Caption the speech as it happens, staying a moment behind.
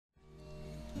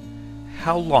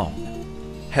How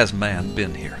long has man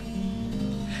been here?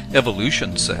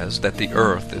 Evolution says that the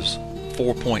Earth is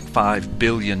 4.5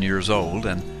 billion years old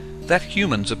and that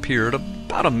humans appeared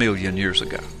about 1 million years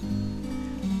ago.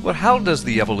 Well, how does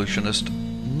the evolutionist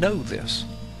know this?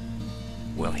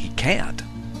 Well, he can't.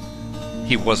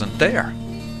 He wasn't there.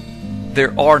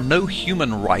 There are no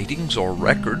human writings or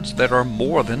records that are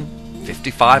more than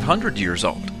 5,500 years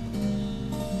old.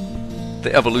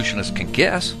 The evolutionist can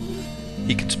guess.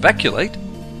 He can speculate.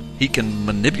 He can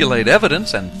manipulate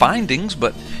evidence and findings,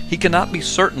 but he cannot be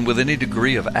certain with any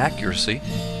degree of accuracy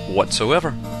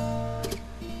whatsoever.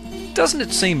 Doesn't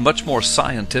it seem much more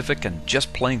scientific and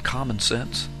just plain common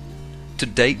sense to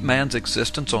date man's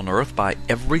existence on Earth by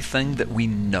everything that we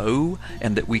know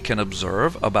and that we can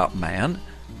observe about man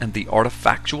and the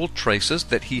artifactual traces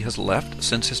that he has left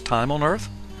since his time on Earth?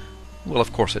 Well,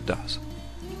 of course it does.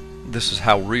 This is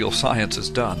how real science is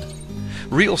done.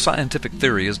 Real scientific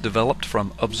theory is developed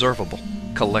from observable,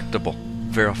 collectible,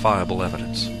 verifiable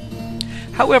evidence.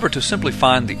 However, to simply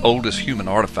find the oldest human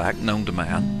artifact known to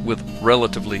man with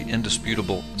relatively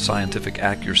indisputable scientific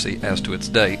accuracy as to its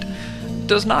date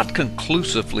does not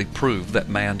conclusively prove that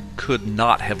man could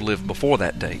not have lived before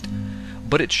that date,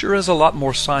 but it sure is a lot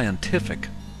more scientific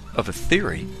of a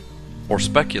theory or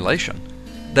speculation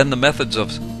than the methods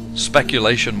of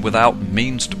speculation without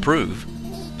means to prove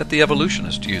that the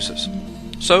evolutionist uses.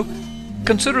 So,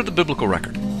 consider the biblical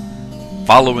record.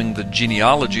 Following the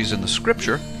genealogies in the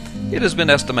Scripture, it has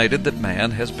been estimated that man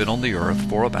has been on the earth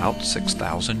for about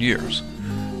 6,000 years,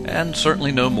 and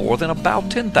certainly no more than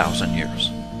about 10,000 years.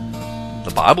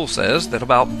 The Bible says that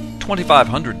about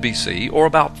 2500 BC, or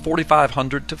about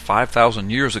 4,500 to 5,000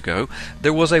 years ago,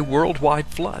 there was a worldwide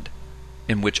flood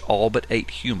in which all but 8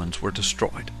 humans were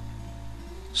destroyed.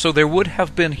 So there would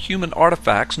have been human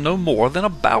artifacts no more than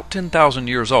about 10,000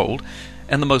 years old,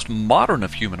 and the most modern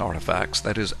of human artifacts,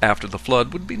 that is, after the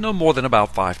flood, would be no more than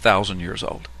about 5,000 years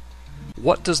old.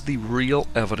 What does the real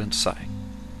evidence say?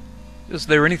 Is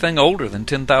there anything older than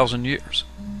 10,000 years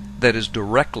that is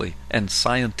directly and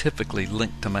scientifically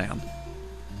linked to man?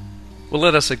 Well,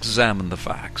 let us examine the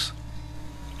facts.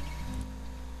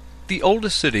 The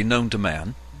oldest city known to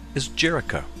man is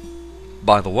Jericho.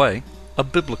 By the way, a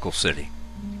biblical city.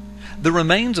 The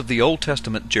remains of the Old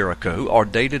Testament Jericho are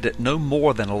dated at no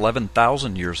more than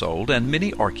 11,000 years old, and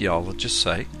many archaeologists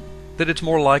say that it's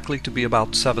more likely to be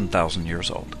about 7,000 years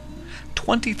old.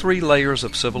 23 layers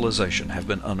of civilization have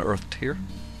been unearthed here.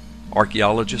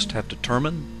 Archaeologists have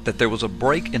determined that there was a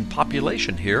break in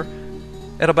population here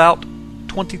at about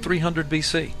 2300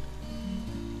 BC,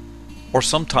 or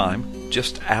sometime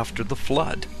just after the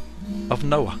flood of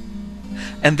Noah.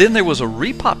 And then there was a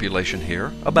repopulation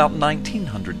here about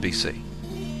 1900 BC,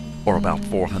 or about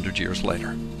 400 years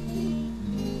later.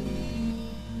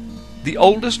 The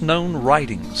oldest known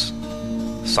writings,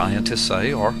 scientists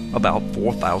say, are about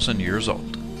 4,000 years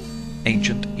old,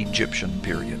 ancient Egyptian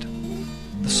period.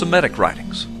 The Semitic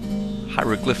writings,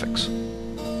 hieroglyphics.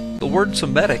 The word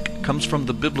Semitic comes from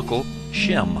the biblical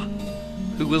Shem,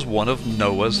 who was one of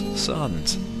Noah's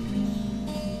sons.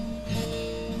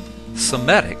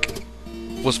 Semitic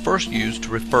was first used to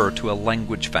refer to a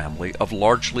language family of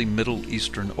largely Middle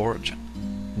Eastern origin,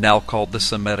 now called the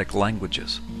Semitic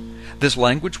languages. This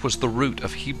language was the root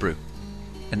of Hebrew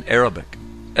and Arabic,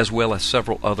 as well as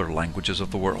several other languages of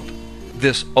the world.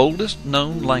 This oldest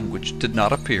known language did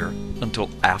not appear until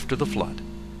after the flood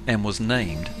and was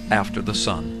named after the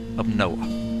son of Noah.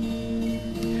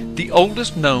 The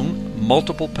oldest known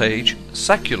multiple-page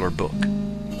secular book.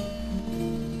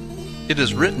 It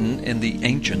is written in the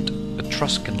ancient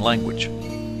Etruscan language,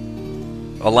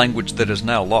 a language that is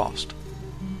now lost.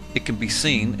 It can be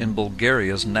seen in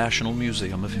Bulgaria's National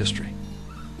Museum of History.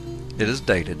 It is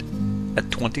dated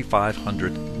at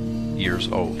 2,500 years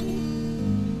old.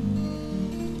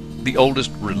 The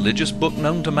oldest religious book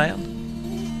known to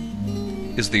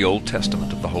man is the Old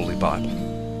Testament of the Holy Bible.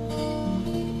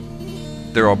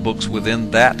 There are books within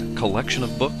that collection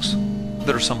of books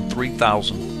that are some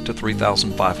 3,000 to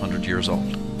 3,500 years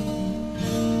old.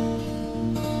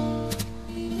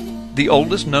 The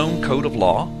oldest known code of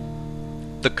law,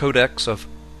 the Codex of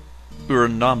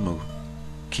Ur-Nammu,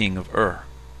 king of Ur,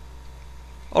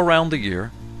 around the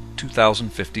year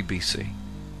 2050 BC.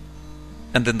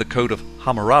 And then the Code of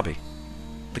Hammurabi,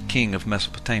 the king of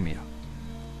Mesopotamia,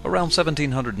 around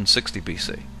 1760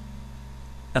 BC.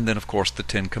 And then, of course, the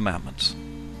Ten Commandments,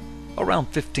 around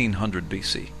 1500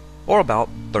 BC, or about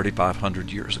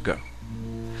 3,500 years ago.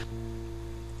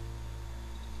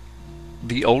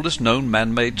 The oldest known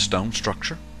man-made stone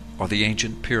structure are the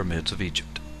ancient pyramids of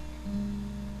Egypt,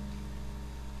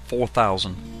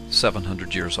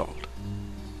 4,700 years old.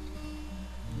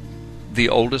 The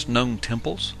oldest known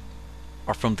temples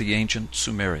are from the ancient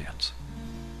Sumerians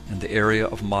in the area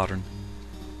of modern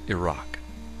Iraq,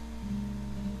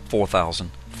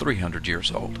 4,300 years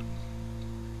old.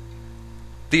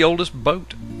 The oldest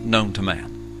boat known to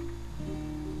man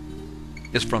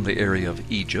is from the area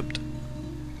of Egypt,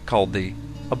 called the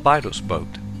Abydos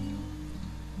boat,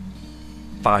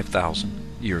 5,000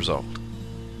 years old.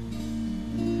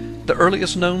 The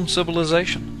earliest known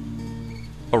civilization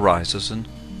arises in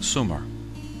Sumer,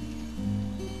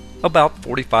 about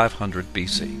 4,500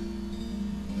 BC,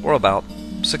 or about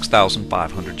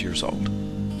 6,500 years old.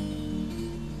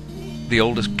 The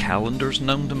oldest calendars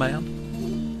known to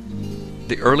man?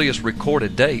 The earliest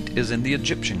recorded date is in the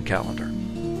Egyptian calendar,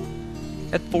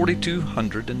 at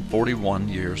 4,241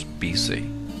 years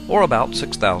BC, or about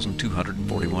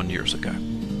 6,241 years ago.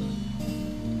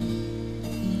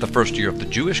 The first year of the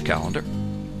Jewish calendar,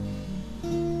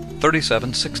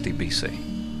 3760 BC,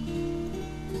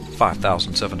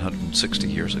 5,760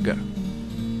 years ago.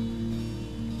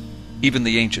 Even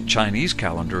the ancient Chinese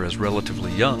calendar is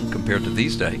relatively young compared to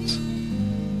these dates,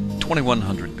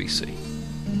 2100 BC.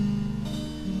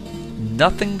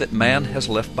 Nothing that man has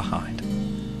left behind,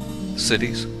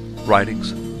 cities,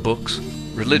 writings, books,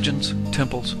 religions,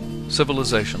 temples,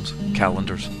 civilizations,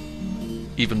 calendars,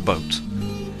 even boats,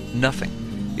 nothing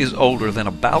is older than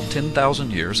about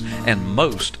 10,000 years, and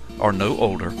most are no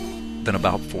older than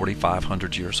about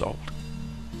 4,500 years old.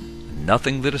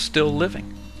 Nothing that is still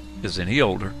living is any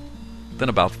older than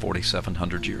about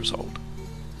 4,700 years old.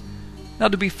 Now,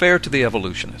 to be fair to the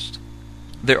evolutionists,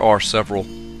 there are several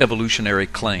evolutionary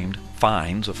claimed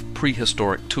finds of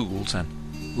prehistoric tools and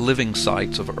living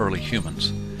sites of early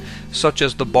humans, such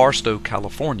as the Barstow,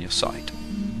 California site.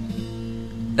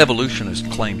 Evolutionists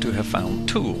claim to have found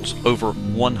tools over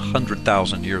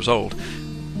 100,000 years old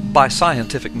by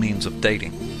scientific means of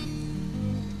dating.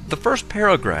 The first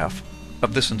paragraph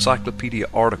of this encyclopedia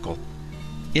article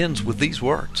ends with these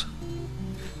words: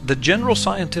 "The general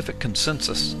scientific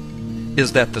consensus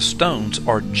is that the stones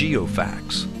are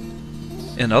geofacts.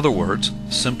 In other words,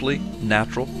 simply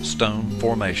natural stone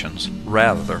formations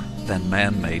rather than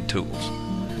man-made tools."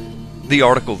 The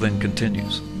article then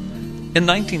continues. In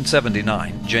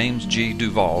 1979, James G.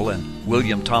 Duval and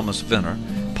William Thomas Venner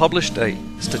published a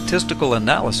statistical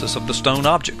analysis of the stone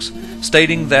objects,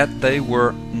 stating that they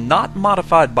were not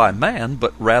modified by man,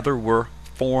 but rather were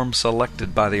form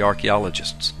selected by the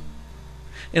archaeologists.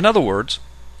 In other words,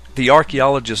 the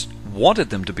archaeologists wanted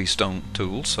them to be stone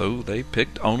tools, so they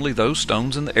picked only those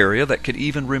stones in the area that could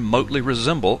even remotely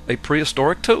resemble a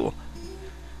prehistoric tool.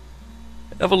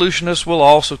 Evolutionists will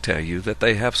also tell you that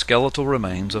they have skeletal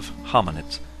remains of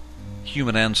hominids,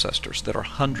 human ancestors that are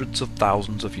hundreds of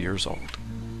thousands of years old.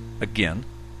 Again,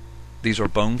 these are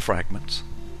bone fragments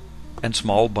and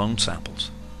small bone samples.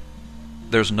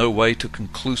 There's no way to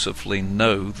conclusively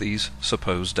know these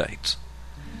supposed dates.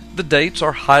 The dates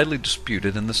are highly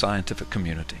disputed in the scientific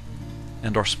community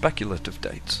and are speculative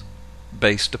dates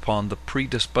based upon the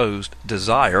predisposed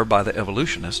desire by the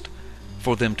evolutionist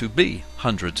for them to be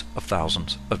hundreds of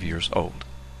thousands of years old.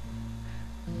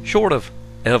 Short of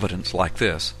evidence like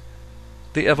this,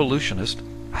 the evolutionist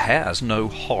has no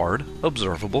hard,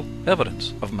 observable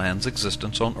evidence of man's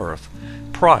existence on Earth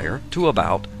prior to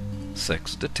about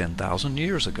 6,000 to 10,000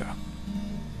 years ago.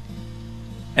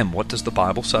 And what does the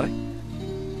Bible say?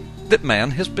 That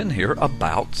man has been here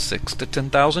about 6,000 to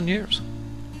 10,000 years,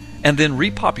 and then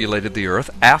repopulated the Earth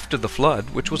after the flood,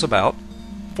 which was about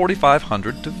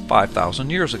 4,500 to 5,000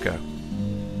 years ago.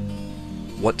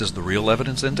 What does the real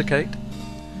evidence indicate?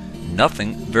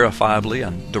 Nothing verifiably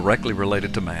and directly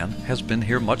related to man has been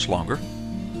here much longer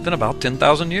than about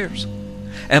 10,000 years,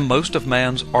 and most of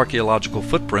man's archaeological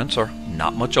footprints are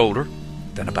not much older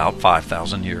than about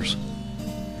 5,000 years.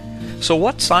 So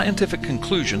what scientific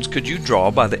conclusions could you draw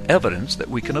by the evidence that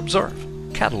we can observe,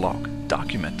 catalog,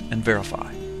 document, and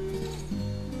verify?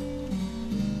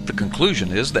 The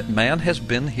conclusion is that man has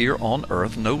been here on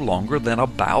Earth no longer than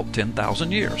about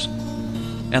 10,000 years,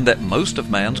 and that most of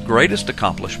man's greatest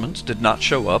accomplishments did not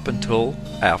show up until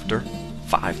after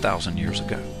 5,000 years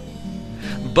ago.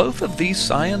 Both of these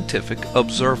scientific,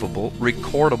 observable,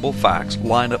 recordable facts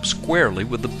line up squarely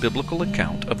with the biblical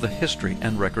account of the history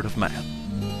and record of man.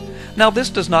 Now, this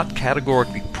does not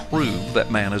categorically prove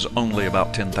that man is only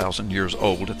about 10,000 years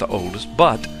old at the oldest,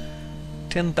 but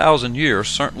 10,000 years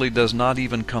certainly does not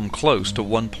even come close to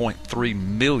 1.3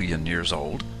 million years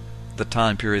old, the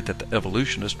time period that the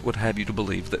evolutionist would have you to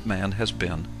believe that man has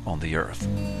been on the earth.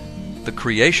 The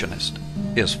creationist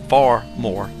is far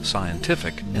more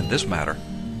scientific in this matter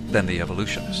than the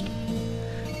evolutionist.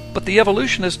 But the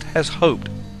evolutionist has hoped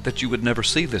that you would never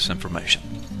see this information,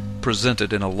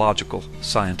 presented in a logical,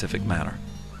 scientific manner,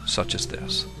 such as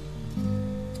this.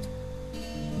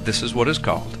 This is what is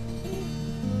called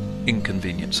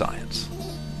inconvenient science.